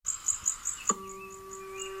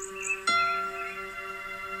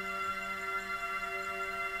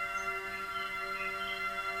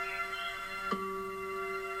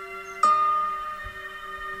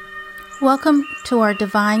Welcome to our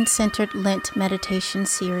Divine-Centered Lent Meditation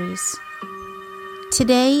Series.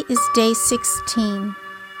 Today is day 16,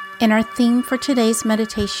 and our theme for today's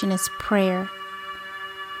meditation is prayer.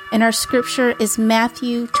 And our scripture is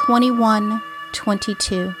Matthew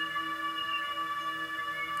 21:22.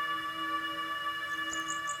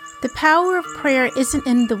 The power of prayer isn't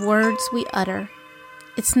in the words we utter.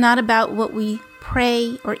 It's not about what we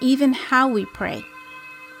pray or even how we pray.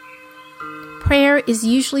 Prayer is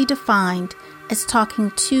usually defined as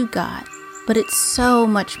talking to God, but it's so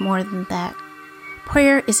much more than that.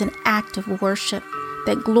 Prayer is an act of worship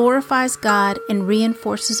that glorifies God and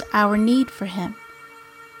reinforces our need for Him.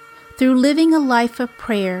 Through living a life of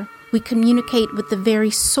prayer, we communicate with the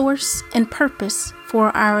very source and purpose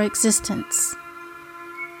for our existence.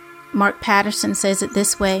 Mark Patterson says it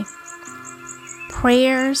this way: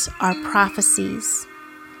 prayers are prophecies.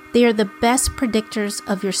 They are the best predictors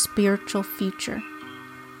of your spiritual future.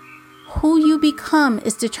 Who you become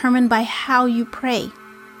is determined by how you pray.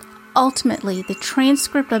 Ultimately, the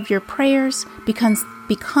transcript of your prayers becomes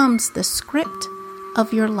the script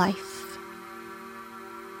of your life.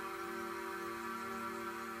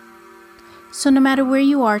 So no matter where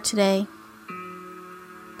you are today,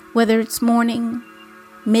 whether it's morning,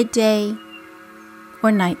 midday,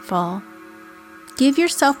 or nightfall, give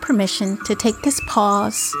yourself permission to take this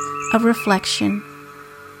pause of reflection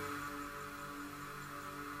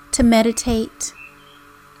to meditate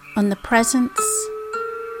on the presence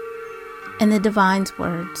and the Divine's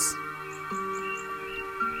words.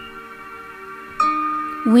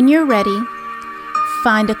 When you're ready,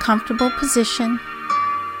 find a comfortable position,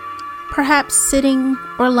 perhaps sitting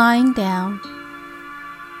or lying down.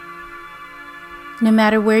 No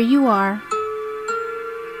matter where you are,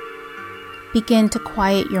 begin to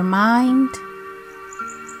quiet your mind,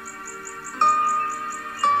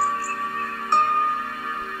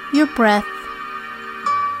 your breath,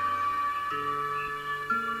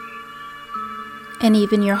 and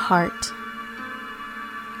even your heart.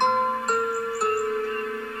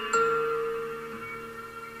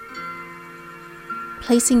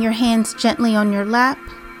 Placing your hands gently on your lap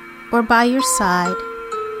or by your side,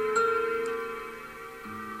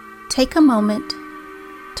 take a moment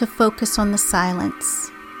to focus on the silence.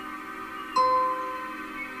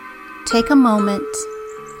 Take a moment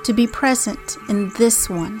to be present in this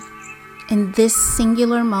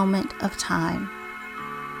singular moment of time.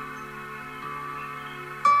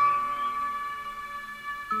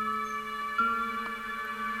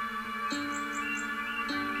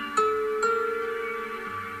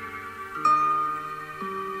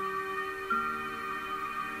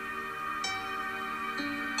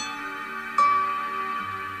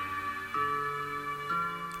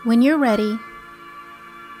 When you're ready,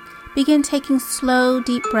 begin taking slow,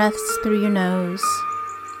 deep breaths through your nose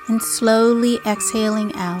and slowly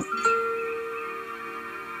exhaling out.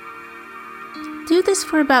 Do this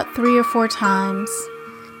for about 3 or 4 times,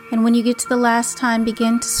 and when you get to the last time,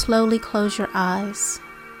 begin to slowly close your eyes.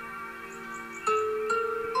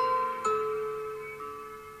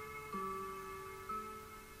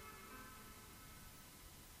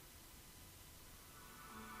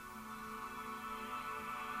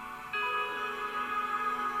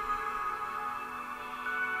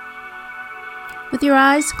 With your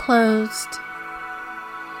eyes closed,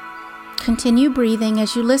 continue breathing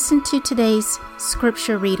as you listen to today's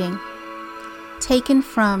scripture reading, taken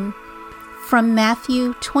from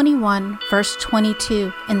Matthew 21, verse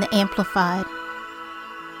 22 in the Amplified.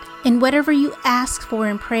 And whatever you ask for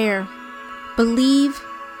in prayer, believe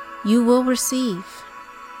you will receive.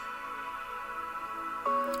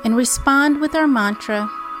 And respond with our mantra,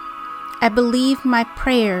 I believe my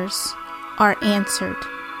prayers are answered.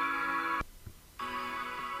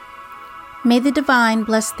 May the Divine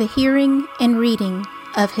bless the hearing and reading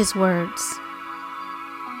of His words.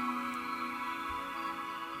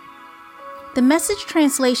 The Message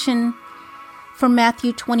translation for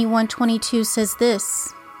Matthew 21:22 says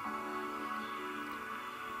this: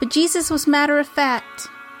 But Jesus was matter of fact.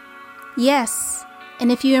 Yes,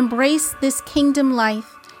 and if you embrace this kingdom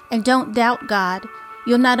life and don't doubt God,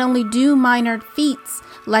 you'll not only do minor feats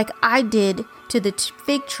like I did to the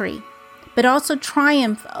fig tree, but also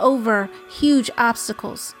triumph over huge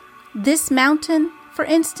obstacles. This mountain, for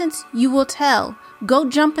instance, you will tell, go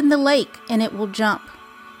jump in the lake, and it will jump.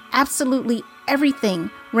 Absolutely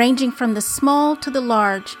everything, ranging from the small to the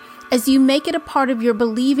large, as you make it a part of your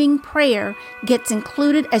believing prayer, gets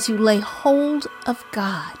included as you lay hold of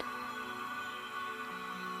God.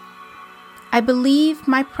 I believe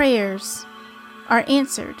my prayers are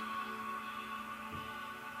answered.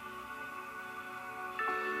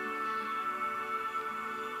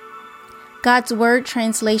 God's Word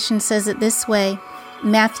translation says it this way,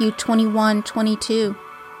 Matthew 21:22.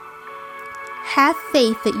 Have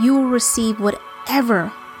faith that you will receive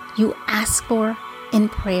whatever you ask for in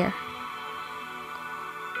prayer.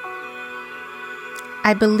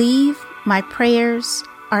 I believe my prayers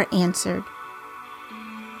are answered.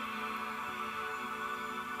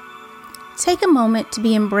 Take a moment to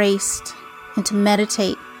be embraced and to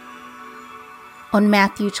meditate on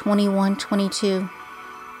Matthew 21:22.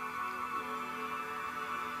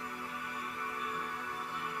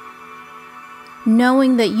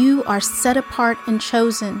 Knowing that you are set apart and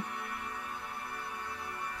chosen,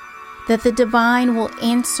 that the divine will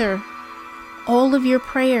answer all of your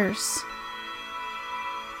prayers.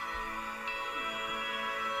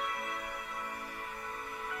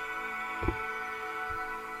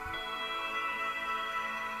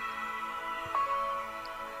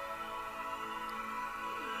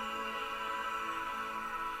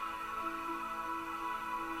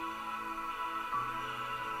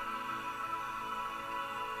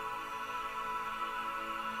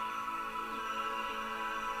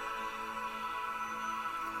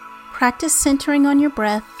 Practice centering on your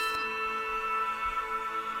breath.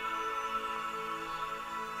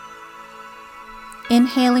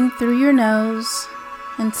 Inhaling through your nose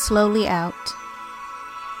and slowly out.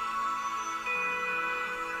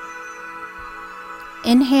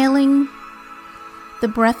 Inhaling the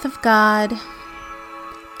breath of God,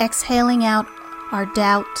 exhaling out our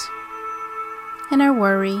doubt and our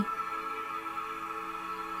worry.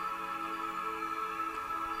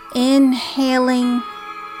 Inhaling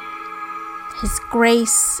His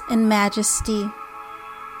grace and majesty,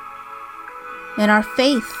 and our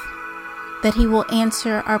faith that He will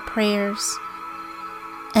answer our prayers,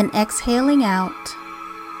 and exhaling out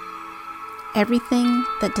everything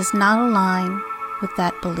that does not align with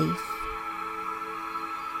that belief.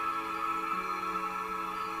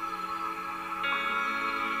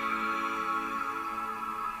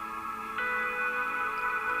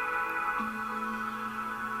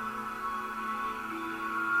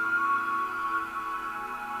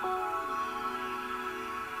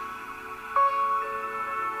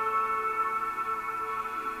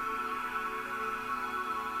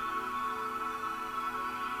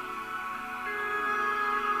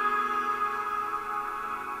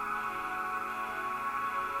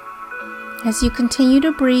 As you continue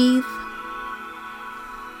to breathe,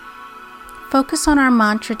 focus on our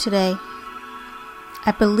mantra today.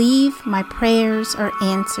 I believe my prayers are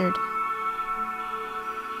answered.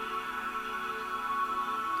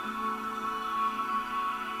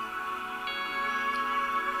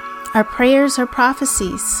 Our prayers are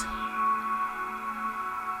prophecies.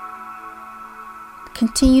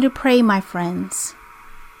 Continue to pray, my friends.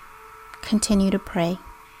 Continue to pray.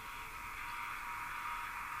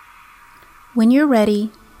 When you're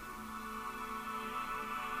ready,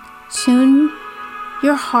 tune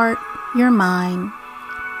your heart, your mind,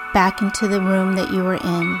 back into the room that you were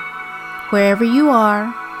in. Wherever you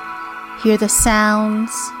are, hear the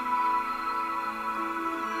sounds,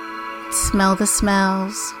 smell the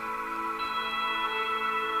smells,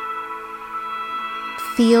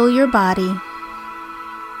 feel your body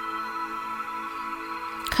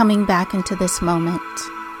coming back into this moment.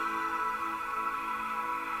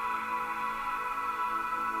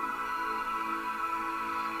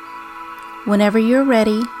 Whenever you're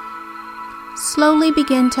ready, slowly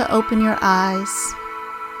begin to open your eyes.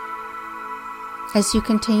 As you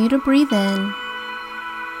continue to breathe in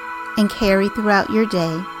and carry throughout your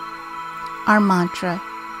day our mantra,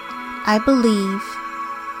 I believe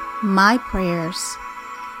my prayers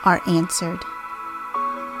are answered.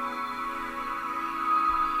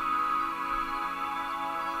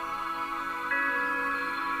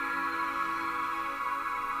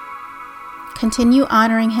 Continue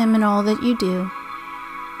honoring Him in all that you do.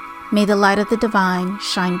 May the light of the divine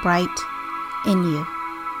shine bright in you.